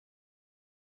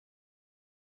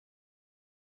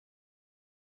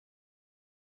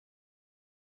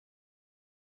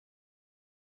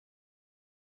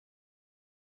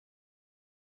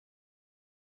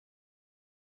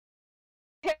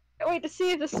Wait to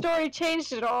see if the story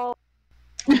changed at all.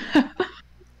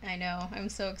 I know. I'm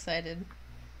so excited.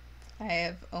 I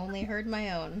have only heard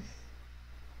my own.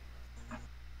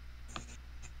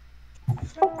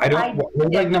 I don't. What was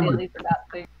like number?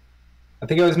 I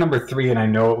think it was number 3, and I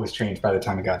know it was changed by the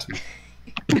time it got to me.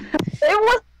 It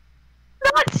was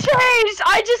not changed!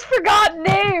 I just forgot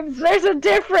names! There's a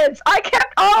difference! I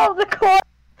kept all of the core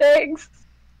things!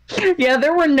 Yeah,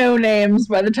 there were no names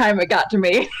by the time it got to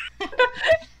me.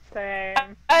 Same.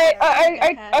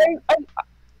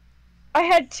 I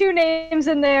had 2 names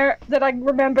in there that I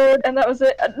remembered, and that was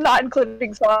it, not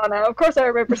including Sauna. Of course I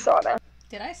remember Sauna.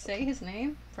 Did I say his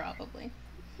name? Probably.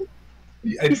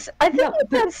 I think it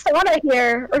said Sauna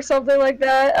here, or something like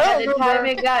that. By the time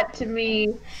it got to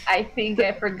me, I think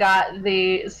I forgot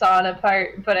the Sauna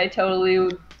part, but I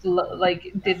totally,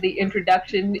 like, did the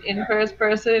introduction in first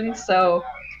person, so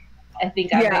I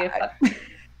think I may have...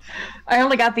 I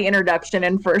only got the introduction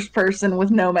in first person with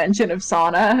no mention of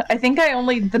Sauna. I think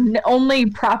the only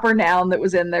proper noun that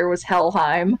was in there was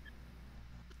Hellheim.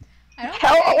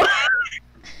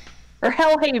 Or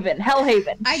Hellhaven.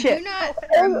 Hellhaven. I do not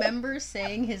remember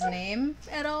saying his name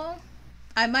at all.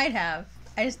 I might have.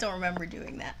 I just don't remember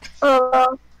doing that.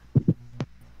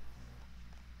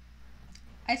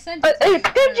 I sent it. It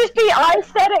could just be I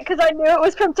said it because I knew it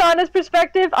was from Tana's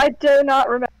perspective. I do not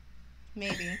remember.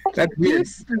 Maybe. That's weird.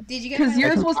 Did you get? Because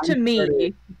yours was to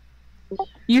me.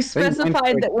 You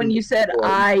specified that when you said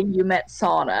I, you meant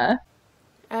Sauna.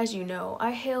 As you know,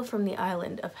 I hail from the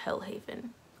island of Hellhaven,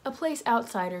 a place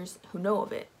outsiders who know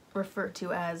of it refer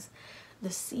to as the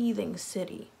Seething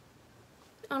City.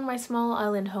 On my small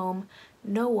island home,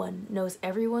 no one knows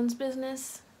everyone's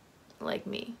business like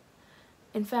me.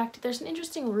 In fact, there's an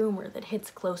interesting rumor that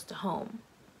hits close to home.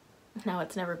 Now,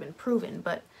 it's never been proven,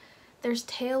 but there's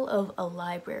tale of a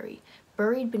library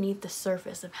buried beneath the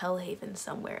surface of Hellhaven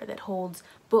somewhere that holds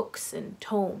books and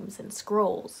tomes and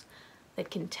scrolls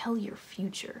that can tell your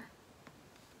future.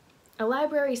 A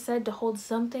library said to hold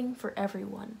something for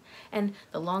everyone, and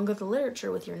the longer the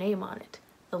literature with your name on it,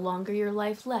 the longer your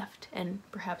life left, and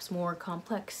perhaps more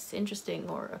complex, interesting,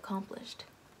 or accomplished.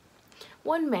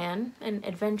 One man, an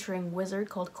adventuring wizard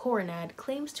called Coronad,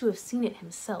 claims to have seen it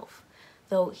himself,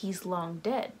 though he's long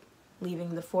dead,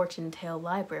 leaving the fortune tale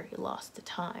library lost to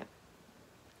time.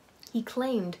 He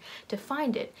claimed to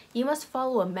find it, you must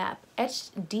follow a map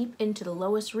etched deep into the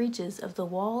lowest reaches of the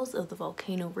walls of the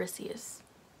volcano Risius,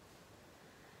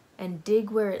 and dig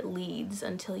where it leads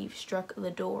until you've struck the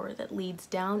door that leads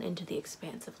down into the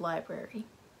expansive library.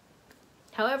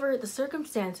 However, the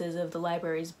circumstances of the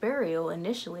library's burial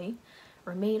initially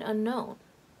remain unknown,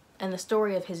 and the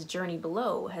story of his journey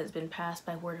below has been passed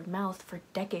by word of mouth for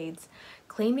decades,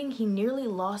 claiming he nearly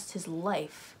lost his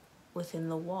life within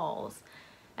the walls,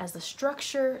 as the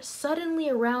structure suddenly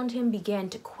around him began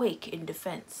to quake in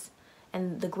defense,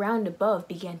 and the ground above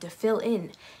began to fill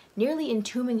in, nearly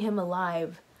entombing him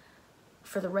alive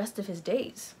for the rest of his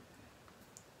days.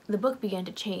 The book began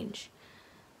to change.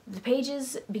 The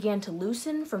pages began to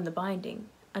loosen from the binding,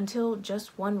 until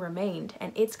just one remained,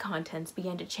 and its contents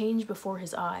began to change before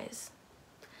his eyes.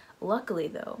 Luckily,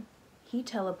 though, he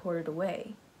teleported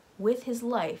away with his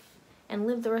life and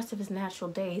lived the rest of his natural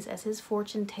days as his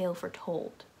fortune tale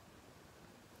foretold.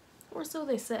 Or so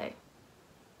they say.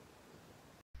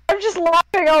 I'm just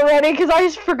laughing already because I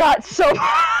just forgot so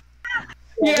much.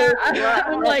 Yeah,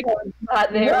 I'm like,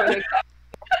 not there.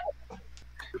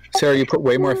 Sarah, you put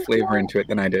way more flavor into it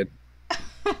than I did.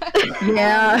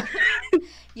 yeah.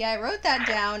 Yeah, I wrote that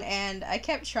down, and I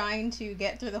kept trying to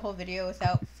get through the whole video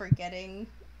without forgetting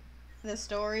the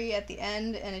story at the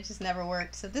end, and it just never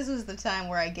worked. So this was the time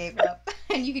where I gave up,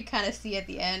 and you could kind of see at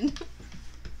the end.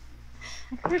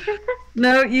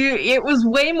 No, it was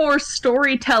way more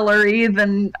storytellery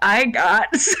than I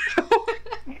got. So.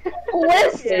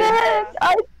 Listen,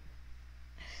 I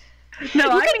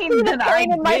mean that I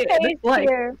did. Like,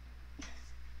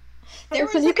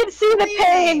 so you can see the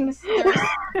pain.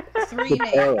 There's 3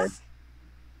 names.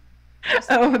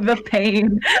 Oh, the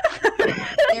pain.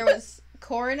 There was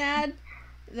Coronad,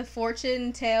 the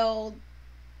Fortune Tale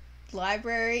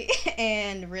Library,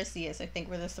 and Risius, I think,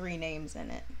 were the 3 names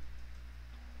in it.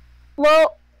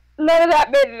 Well, none of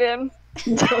that made it in.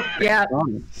 Yeah.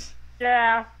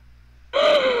 Yeah.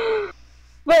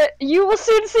 But you will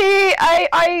soon see,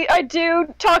 I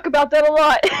do talk about that a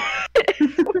lot.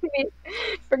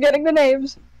 Forgetting the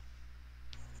names.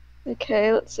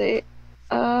 Okay, let's see.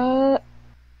 I'm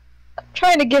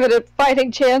trying to give it a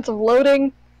fighting chance of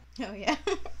loading. Oh, yeah.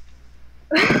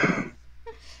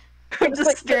 I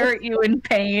just stare at you in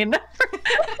pain.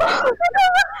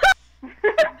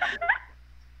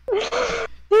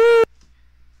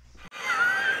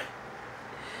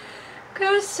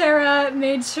 Sarah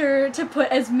made sure to put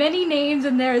as many names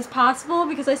in there as possible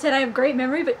because I said I have great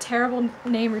memory but terrible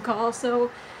name recall,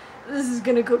 so this is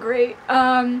gonna go great.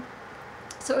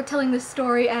 So telling this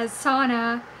story as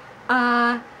Sauna,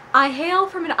 I hail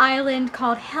from an island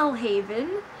called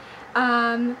Hellhaven,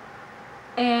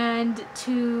 and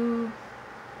to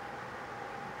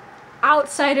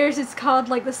outsiders it's called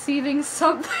like the Seething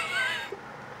something.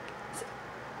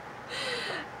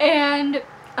 And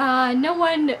no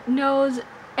one knows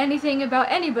anything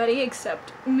about anybody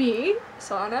except me,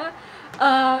 Sauna.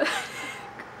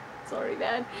 It's already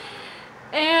bad.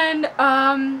 And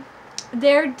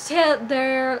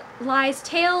there lies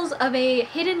tales of a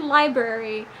hidden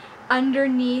library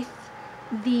underneath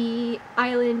the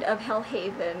island of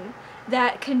Hellhaven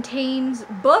that contains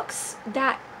books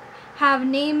that have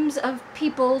names of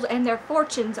people and their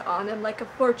fortunes on them, like a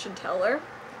fortune teller.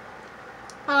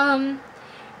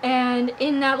 And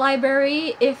in that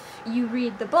library, if you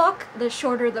read the book, the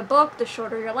shorter your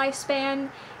lifespan,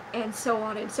 and so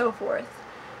on and so forth.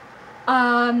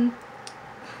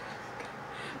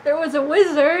 There was a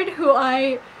wizard who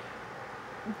I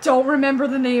don't remember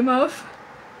the name of.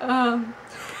 Oh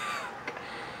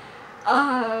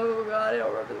god, I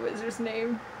don't remember the wizard's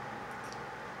name.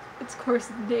 It's, of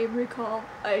course, name recall.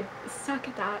 I suck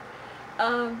at that.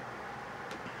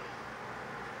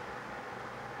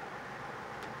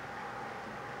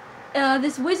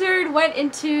 This wizard went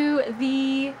into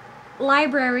the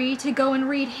library to go and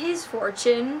read his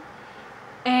fortune,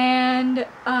 and,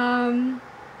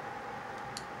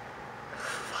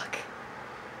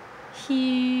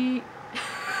 he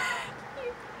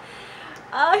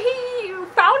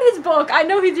found his book. I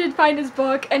know he did find his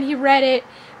book, and he read it,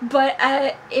 but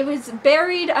it was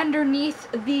buried underneath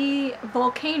the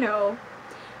volcano,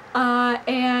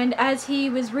 and as he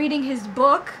was reading his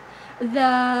book,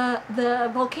 the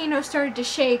volcano started to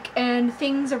shake, and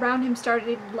things around him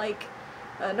started, like,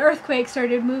 an earthquake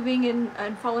started moving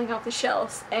and falling off the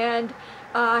shelves, and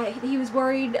he was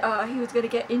worried he was going to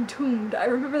get entombed. I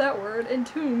remember that word,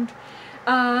 entombed.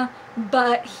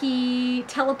 But he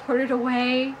teleported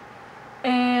away,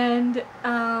 and,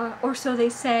 or so they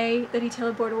say, that he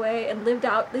teleported away and lived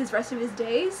out his rest of his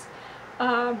days.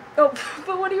 But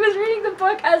when he was reading the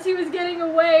book, as he was getting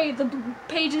away, the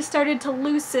pages started to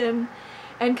loosen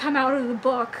and come out of the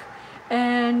book,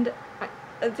 and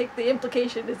I think the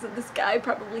implication is that this guy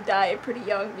probably died pretty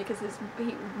young because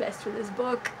he messed with his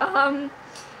book.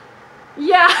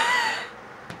 Yeah.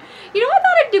 You know, I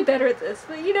thought I'd do better at this,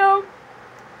 but you know,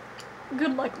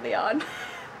 good luck, Leon.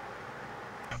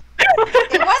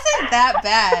 It wasn't that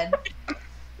bad.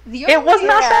 It was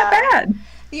not that bad.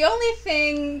 The only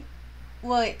thing,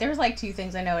 well, there's like two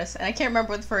things I noticed, and I can't remember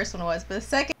what the first one was, but the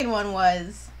second one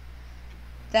was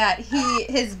that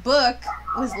his book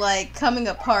was like coming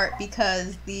apart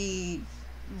because the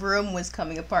room was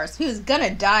coming apart. So he was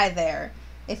gonna die there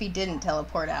if he didn't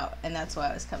teleport out, and that's why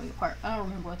it was coming apart. I don't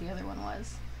remember what the other one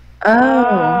was.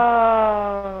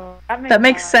 Oh, that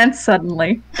makes sense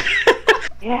suddenly.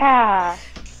 Yeah.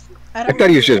 I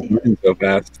thought you should have moved so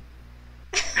fast.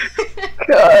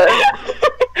 Good.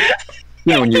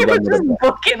 You know when you run just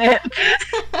booking it.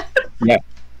 Yeah.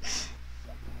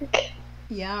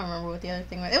 Yeah, I don't remember what the other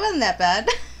thing was. It wasn't that bad.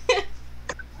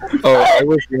 Oh, I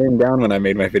was writing down when I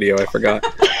made my video. I forgot.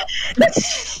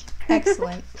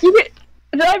 Excellent.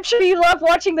 I'm sure you love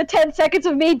watching the 10 seconds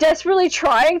of me desperately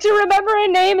trying to remember a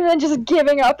name and then just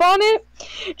giving up on it.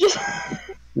 I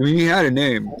mean, he had a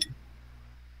name.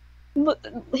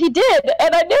 He did,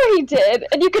 and I knew he did,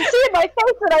 and you can see in my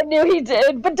face that I knew he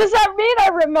did, but does that mean I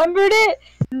remembered it?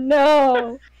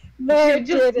 No. No, you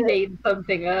just made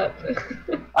something up.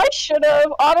 I should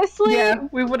have, honestly. Yeah,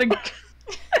 we would have.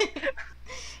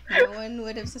 No one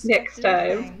would have suspected. Next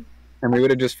time. And we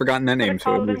would have just forgotten that name,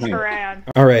 so it would be fine.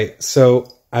 Alright,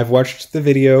 so I've watched the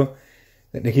video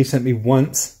that Nikki sent me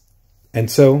once,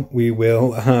 and so we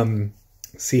will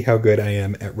see how good I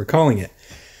am at recalling it.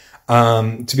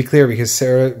 To be clear, because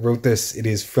Sarah wrote this, it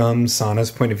is from Sauna's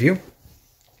point of view.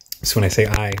 So when I say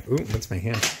I, ooh, that's my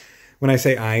hand. When I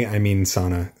say I mean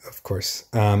Sauna, of course.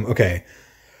 Okay.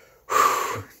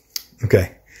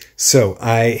 Okay. So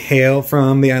I hail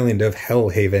from the island of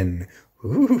Hellhaven.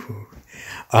 Ooh.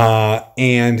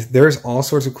 And there's all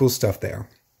sorts of cool stuff there.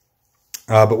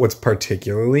 But what's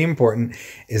particularly important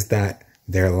is that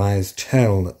there lies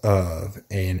tale of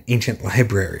an ancient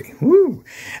library. Woo!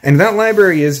 And that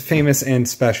library is famous and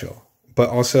special, but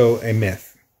also a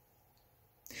myth.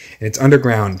 And it's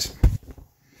underground.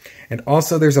 And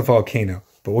also there's a volcano,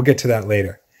 but we'll get to that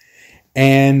later.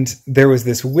 And there was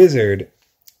this wizard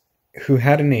who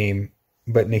had a name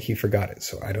but Nikki forgot it,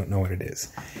 so I don't know what it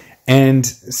is. And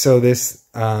so this,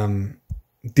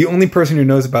 the only person who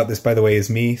knows about this, by the way, is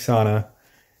me, Sauna.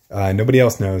 Nobody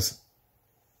else knows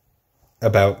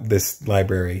about this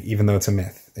library, even though it's a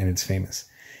myth and it's famous.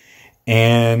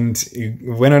 And it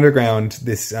went underground,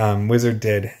 this wizard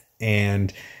did,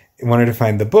 and wanted to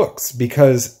find the books,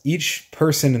 because each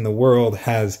person in the world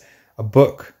has a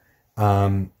book,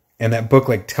 and that book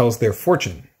like tells their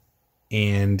fortune.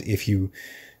 And if you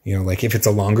know, like if it's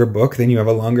a longer book, then you have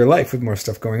a longer life with more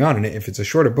stuff going on in it. If it's a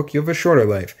shorter book, you have a shorter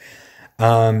life.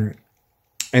 And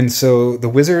so the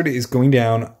wizard is going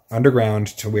down underground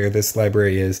to where this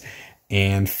library is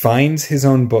and finds his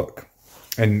own book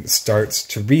and starts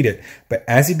to read it. But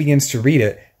as he begins to read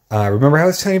it, remember how I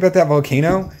was telling you about that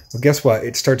volcano? Well, guess what?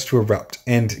 It starts to erupt.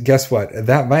 And guess what?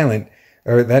 That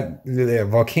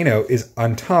volcano is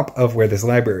on top of where this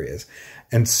library is.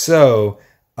 And so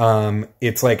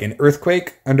it's like an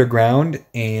earthquake underground,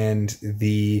 and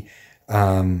the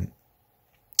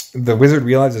wizard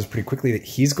realizes pretty quickly that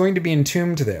he's going to be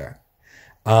entombed there.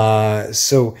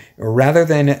 So rather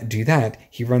than do that,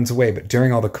 he runs away. But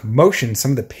during all the commotion,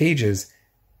 some of the pages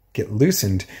get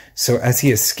loosened. So as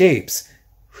he escapes,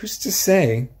 who's to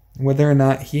say whether or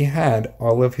not he had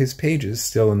all of his pages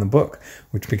still in the book,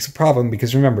 which makes a problem,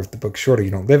 because remember, if the book's shorter,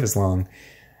 you don't live as long.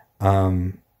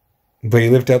 But he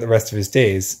lived out the rest of his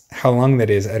days. How long that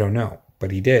is, I don't know,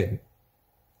 but he did.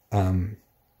 And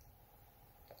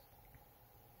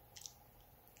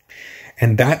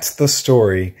that's the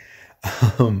story.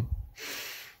 Oh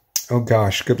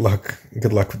gosh, good luck.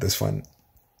 Good luck with this one.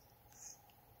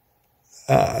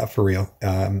 For real.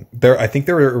 I think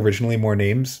there were originally more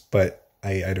names, but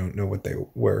I don't know what they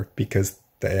were, because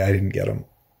I didn't get them.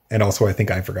 And also I think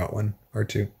I forgot one or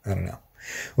two. I don't know.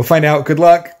 We'll find out. Good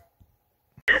luck.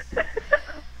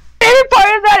 Favorite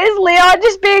part of that is Leon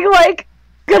just being like,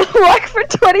 good luck for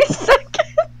 20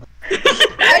 seconds.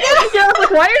 Yeah,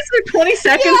 like, why is there 20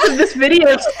 seconds of this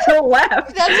video still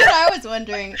left? That's what I was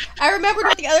wondering. I remembered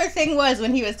what the other thing was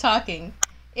when he was talking.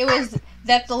 It was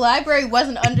that the library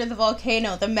wasn't under the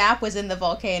volcano. The map was in the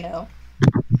volcano.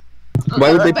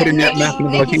 Why would they put in that map in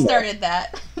the Nikki volcano? started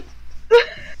that.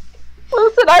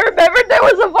 Listen, I remembered there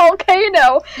was a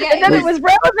volcano, Yeah, and then it was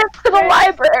relevant to the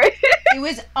library. It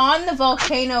was on the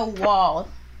volcano wall,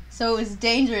 so it was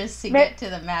dangerous to get to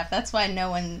the map. That's why no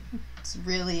one's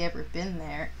really ever been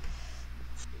there.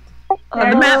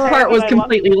 The map part was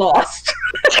completely lost.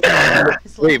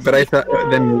 Wait, but I thought,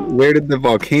 then where did the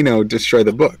volcano destroy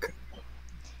the book?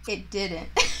 It didn't.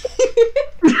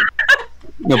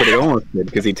 No, but it almost did,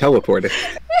 because he teleported.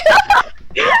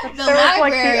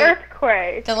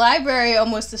 The library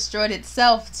almost destroyed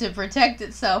itself to protect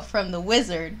itself from the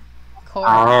wizard.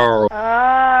 Oh.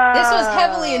 This was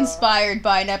heavily inspired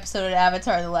by an episode of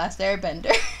Avatar: The Last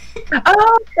Airbender.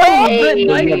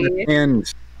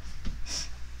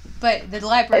 But the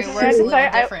library works a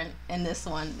little different in this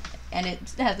one, and it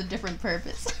has a different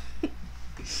purpose.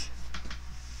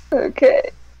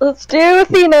 Okay, let's do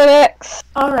Athena next.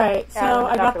 Alright, so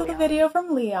I got the video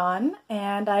from Leon,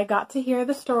 and I got to hear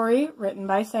the story written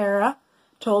by Sarah,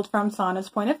 told from Sauna's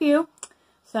point of view.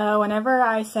 So whenever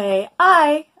I say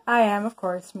I am, of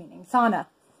course, meaning Sauna.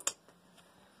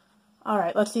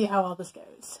 Alright, let's see how all this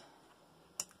goes.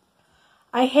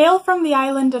 I hail from the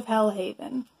island of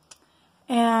Hellhaven,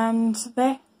 and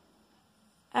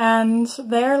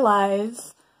there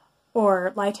lies,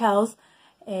 or lie tells,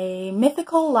 a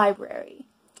mythical library.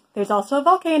 There's also a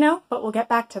volcano, but we'll get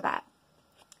back to that.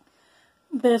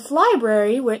 This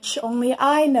library, which only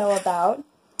I know about,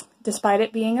 despite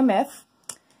it being a myth,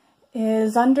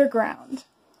 is underground,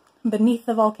 beneath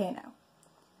the volcano.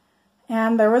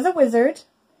 And there was a wizard,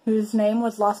 whose name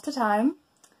was lost to time,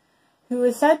 who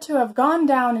is said to have gone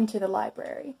down into the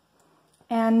library.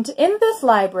 And in this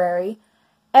library,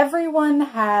 everyone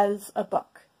has a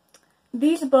book.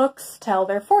 These books tell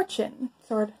their fortune,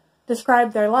 sort of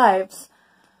describe their lives.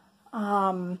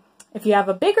 If you have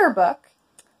a bigger book,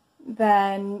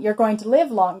 then you're going to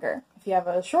live longer. If you have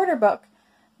a shorter book,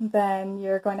 then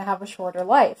you're going to have a shorter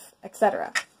life,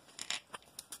 etc.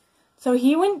 So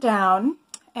he went down,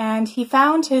 and he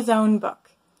found his own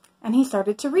book, and he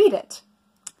started to read it.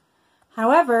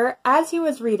 However, as he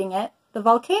was reading it, the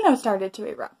volcano started to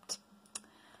erupt.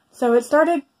 So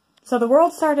the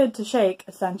world started to shake,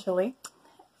 essentially,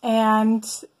 and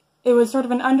it was sort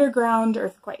of an underground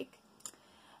earthquake.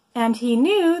 And he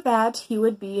knew that he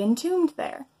would be entombed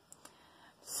there.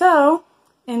 So,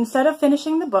 instead of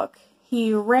finishing the book,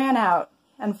 he ran out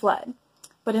and fled.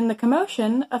 But in the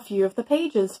commotion, a few of the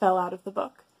pages fell out of the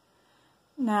book.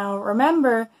 Now,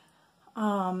 remember,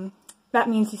 that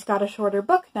means he's got a shorter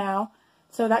book now,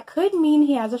 So that could mean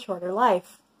he has a shorter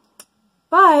life.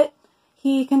 But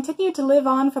he continued to live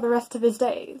on for the rest of his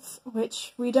days,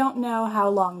 which we don't know how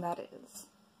long that is.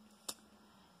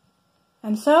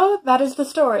 And so, that is the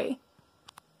story.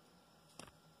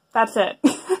 That's it.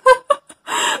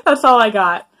 That's all I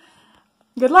got.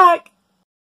 Good luck!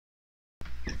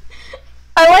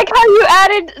 I like how you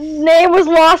added name was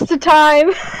lost to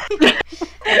time.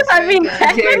 I mean,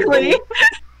 technically.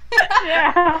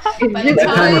 Yeah. By the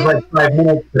That time was like 5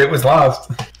 minutes, but it was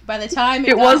lost. By the time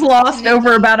It was lost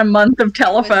over about a month of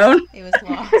telephone. It was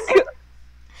lost.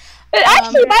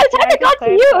 Actually, by the time it got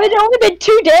to you, it had only been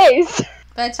 2 days.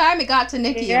 By the time it got to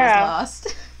Nikki, Yeah. it was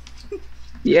lost.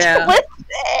 Yeah.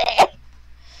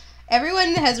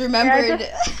 Everyone has remembered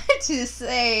to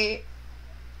say,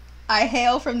 I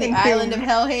hail from the island of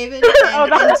Hellhaven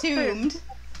and entombed.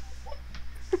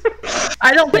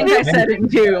 I don't think I said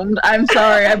entombed. I'm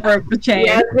sorry, I broke the chain.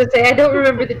 Yeah, I was gonna say, I don't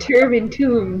remember the term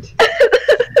entombed.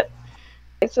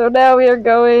 So now we are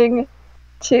going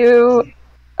to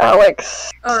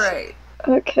Alex. Alright.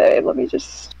 Okay, let me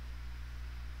just...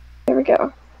 There we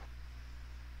go.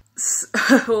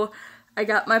 So, I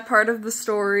got my part of the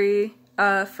story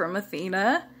from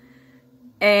Athena,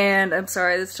 and I'm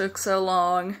sorry this took so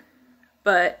long,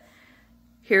 but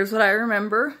here's what I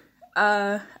remember.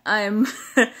 I'm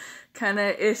kind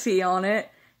of iffy on it,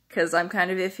 because I'm kind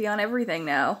of iffy on everything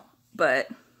now, but...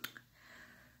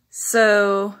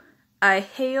 So, I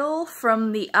hail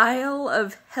from the Isle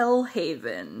of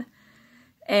Hellhaven,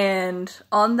 and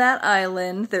on that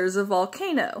island there's a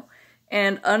volcano,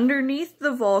 and underneath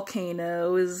the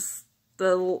volcano is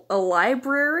a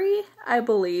library, I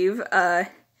believe, and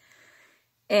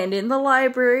in the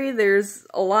library there's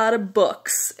a lot of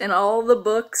books, and all the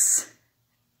books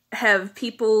have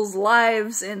people's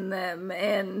lives in them,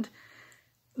 and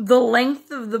the length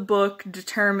of the book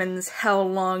determines how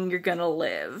long you're gonna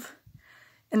live.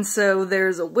 And so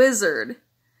there's a wizard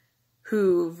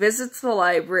who visits the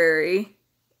library,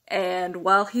 and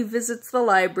while he visits the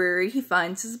library, he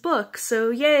finds his book.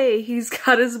 So yay, he's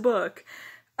got his book.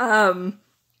 And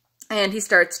he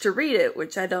starts to read it,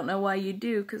 which I don't know why you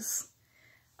do, because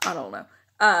I don't know.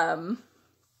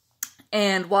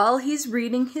 And while he's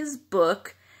reading his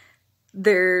book,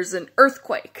 there's an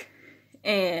earthquake,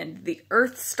 and the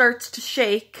earth starts to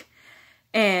shake,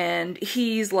 and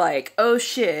he's like, oh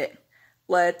shit,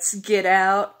 let's get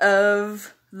out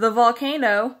of the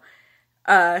volcano.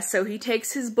 So he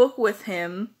takes his book with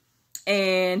him,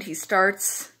 and he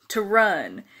starts to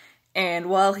run. And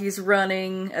while he's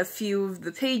running, a few of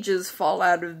the pages fall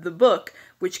out of the book,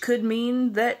 which could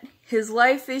mean that his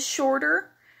life is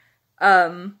shorter.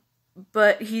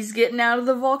 But he's getting out of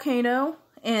the volcano,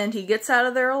 and he gets out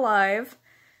of there alive,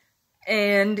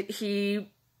 and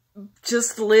he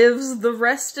just lives the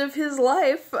rest of his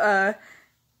life. I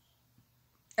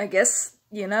guess,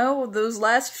 you know, those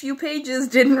last few pages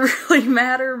didn't really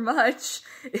matter much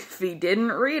if he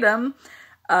didn't read them.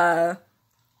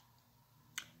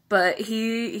 But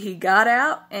he got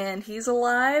out, and he's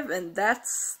alive, and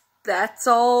that's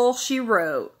all she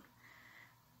wrote.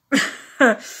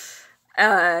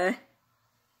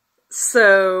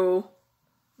 So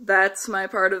that's my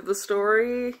part of the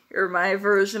story, or my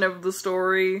version of the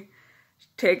story.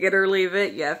 Take it or leave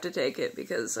it. You have to take it,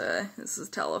 because this is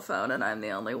telephone and I'm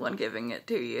the only one giving it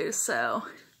to you, so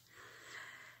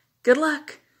good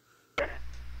luck. I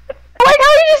like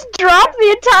how you just dropped the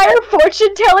entire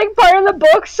fortune-telling part of the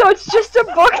book, so it's just a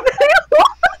book that you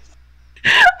lost.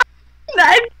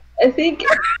 I think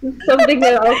something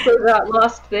that also got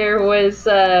lost there was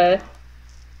the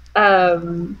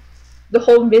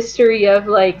whole mystery of,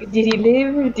 like, did he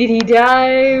live? Did he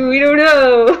die? We don't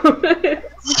know.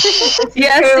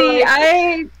 Yeah, see,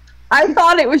 I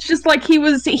thought it was just like he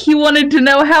wanted to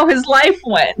know how his life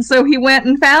went, so he went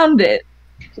and found it.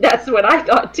 That's what I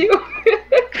thought too.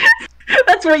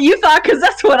 That's what you thought, because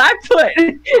that's what I put.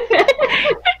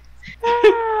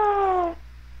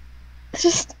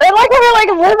 Just, I like how we're like,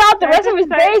 live out the rest of his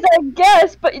days, I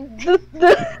guess, but because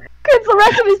the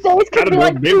rest of his days could be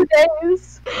like 2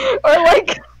 days. Or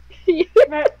like...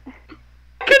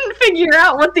 I couldn't figure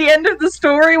out what the end of the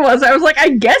story was. I was like, I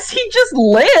guess he just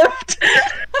lived.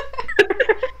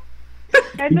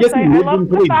 I love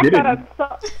the fact that at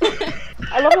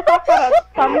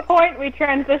some point we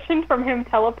transitioned from him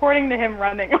teleporting to him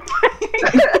running away.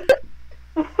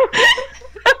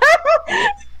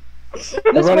 This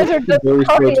wizard does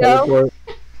cardio.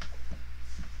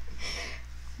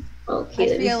 Okay,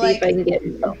 let me see if I can get...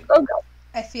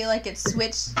 I feel like it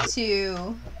switched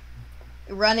to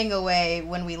running away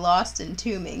when we lost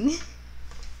entombing.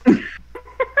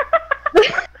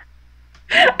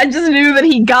 I just knew that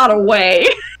he got away.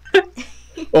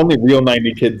 Only real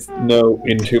 90 kids know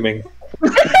entombing.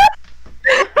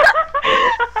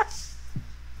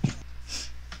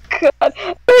 God.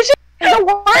 The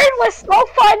word was so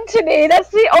fun to me. That's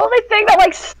the only thing that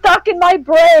like stuck in my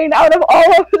brain out of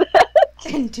all of that.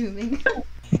 Entombing.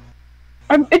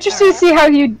 I'm interested to see how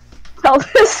you tell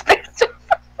this.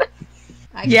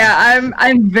 Yeah,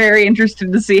 I'm very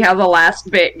interested to see how the last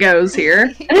bit goes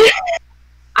here.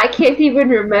 I can't even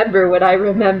remember what I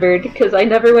remembered because I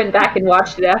never went back and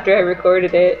watched it after I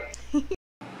recorded it.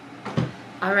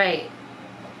 Alright.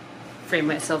 Frame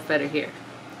myself better here.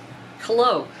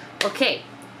 Hello. Okay.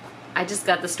 I just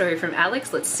got the story from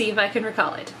Alex. Let's see if I can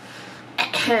recall it.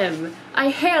 I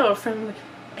hail from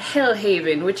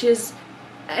Hellhaven, which is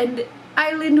an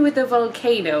island with a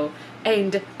volcano,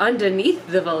 and underneath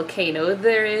the volcano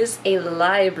there is a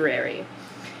library.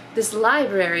 This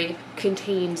library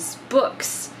contains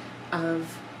books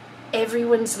of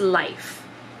everyone's life,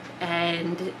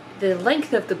 and the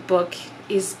length of the book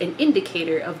is an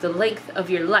indicator of the length of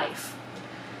your life.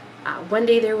 One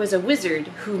day there was a wizard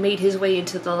who made his way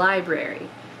into the library,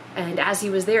 and as he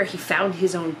was there he found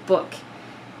his own book.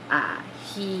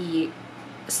 He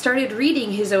started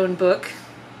reading his own book,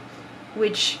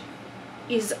 which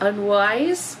is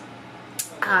unwise,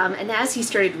 and as he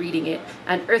started reading it,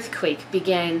 an earthquake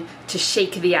began to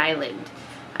shake the island.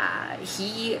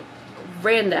 He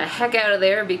ran the heck out of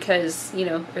there because, you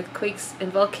know, earthquakes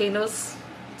and volcanoes,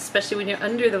 especially when you're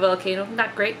under the volcano,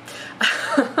 not great.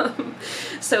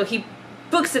 So he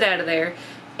books it out of there,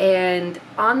 and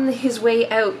on his way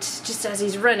out, just as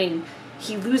he's running,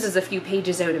 he loses a few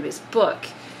pages out of his book,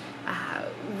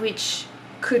 which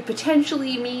could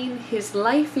potentially mean his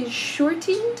life is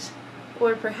shortened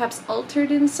or perhaps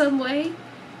altered in some way,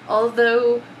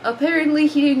 although apparently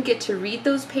he didn't get to read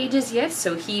those pages yet,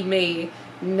 so he may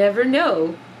never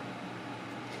know.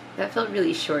 That felt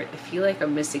really short. I feel like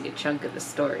I'm missing a chunk of the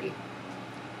story.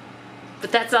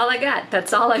 But that's all I got.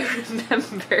 That's all I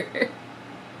remember.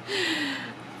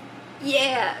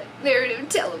 Yeah, narrative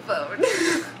telephone.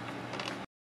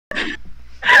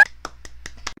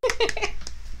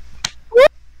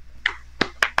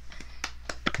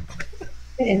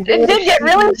 It did get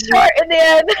really short in the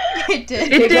end. It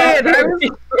did. It did.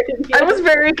 I was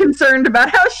very concerned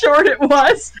about how short it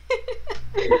was.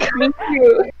 Me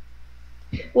too.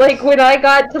 Like, when I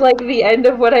got to, like, the end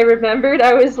of what I remembered,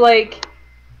 I was like,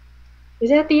 is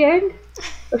that the end?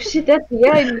 Oh shit, that's the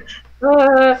end.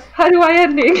 How do I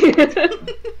end it?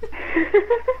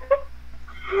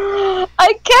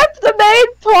 I kept the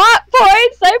main plot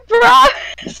points, I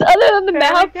promise, other than the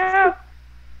map.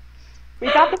 We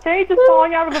got the pages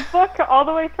falling out of the book all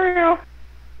the way through.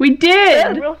 We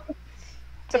did!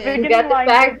 The You got beginning the line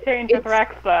fact did change with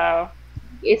Rex, though.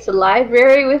 It's a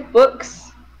library with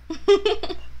books.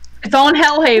 It's on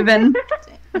Hellhaven.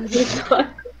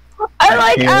 I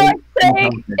like Alex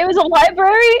saying it was a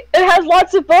library, it has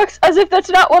lots of books, as if that's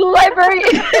not what a library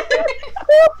is.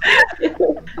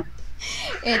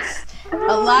 It's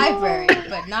a library,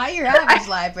 but not your average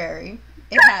library.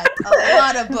 It has a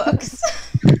lot of books.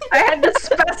 I had to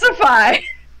specify.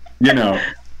 You know,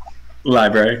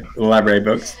 library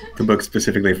books. The books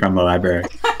specifically from the library.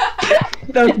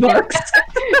 Those books.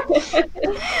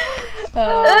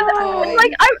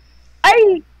 Like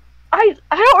I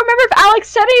don't remember if Alex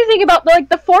said anything about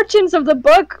the fortunes of the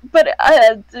book, but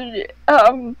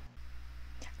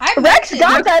Rex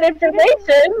got that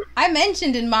information. I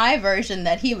mentioned in my version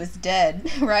that he was dead,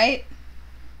 right?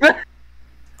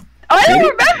 I don't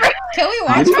remember. Can we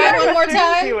watch it one more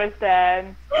time? He was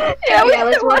dead. Yeah,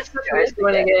 let's watch the first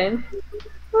one again.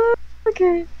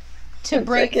 Okay. To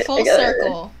break full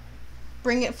circle.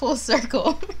 Bring it full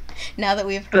circle. Now that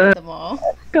we've heard them all.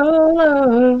 Goal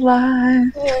of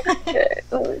life.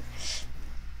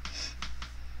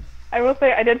 I will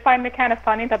say, I did find it kind of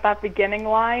funny that beginning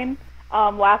line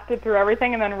lasted through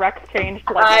everything, and then Rex changed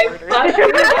like a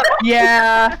murder.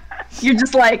 Yeah. You're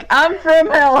just like, I'm from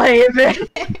Hellhaven.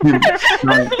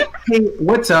 Hey,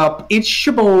 what's up? It's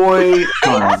your boy.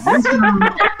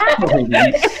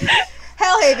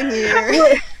 Hellhaven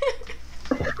here.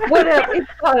 What up? It's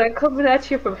Sauna coming at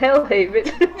you from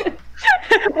Hellhaven.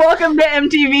 Welcome to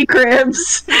MTV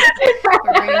Cribs.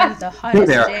 We're bringing the hottest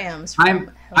there. jams.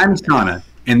 I'm Sauna,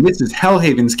 and this is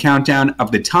Hellhaven's countdown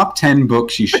of the top 10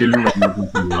 books you shouldn't have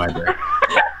read from the library.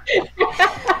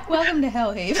 Welcome to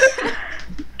Hellhaven.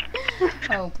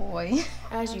 Oh boy.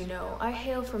 As you know, I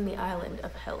hail from the island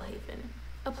of Hellhaven,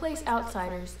 a place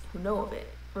outsiders who know of it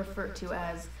refer to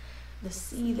as the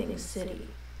Seething City.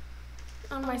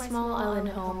 On my small island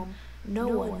home, no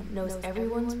one knows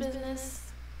everyone's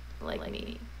business like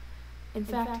me. In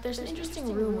fact, there's an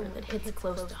interesting rumor that hits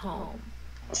close to home.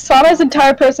 Sauna's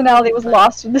entire personality was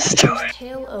lost in the story. There's a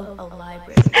tale of a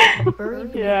library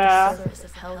buried beneath the surface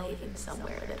of Hellhaven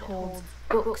somewhere that holds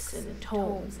books and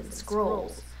tomes and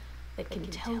scrolls that can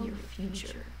tell your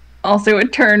future. Also,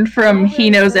 it turned from he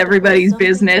knows everybody's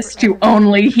business to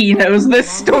only he knows this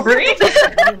story.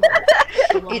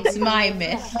 It's my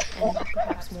myth. And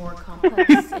perhaps more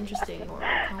complex, interesting, or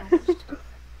accomplished.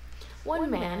 One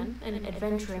man, an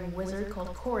adventuring wizard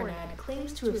called Coronad,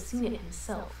 claims to have seen it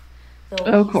himself.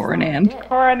 Oh, Coronad.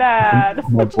 Coronad.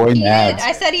 My boy Nad.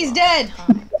 I said he's dead.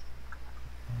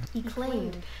 He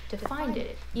claimed to find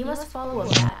it, you must follow a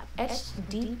map etched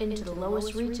deep into the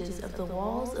lowest reaches of the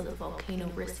walls of the volcano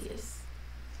Briseus.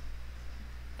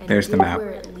 And There's the map.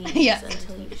 where it leads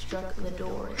until you've struck the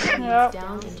door that leads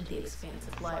down into the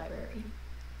expansive library.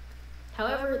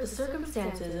 However, the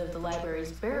circumstances of the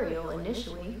library's burial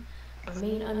initially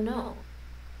remain unknown,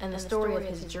 and the story of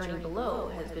his journey below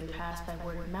has been passed by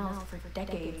word of mouth for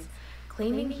decades,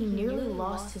 claiming he nearly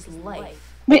lost his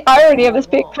life. The irony of this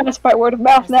being passed by word of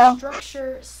mouth now. The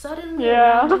structure suddenly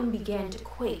around him began to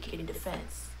quake in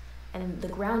defense, and the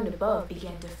ground above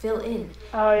began to fill in.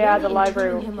 Oh yeah, the nearly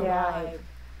library. entombing him alive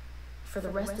for the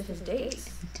rest of his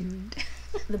days.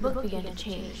 The book began to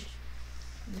change.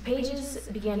 The pages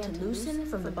began to loosen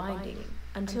from the binding,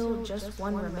 until just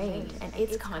one remained, and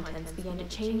its contents began to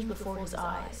change before his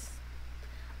eyes.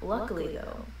 Luckily,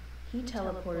 though, he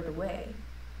teleported away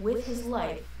with his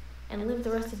life and lived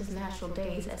the rest of his natural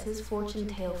days as his fortune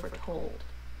tale foretold.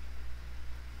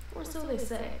 Or so they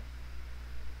say.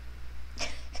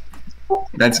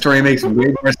 That story makes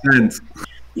way more sense.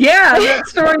 Yeah, that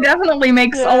story definitely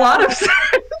makes a lot of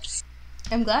sense.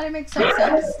 I'm glad it makes some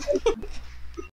sense.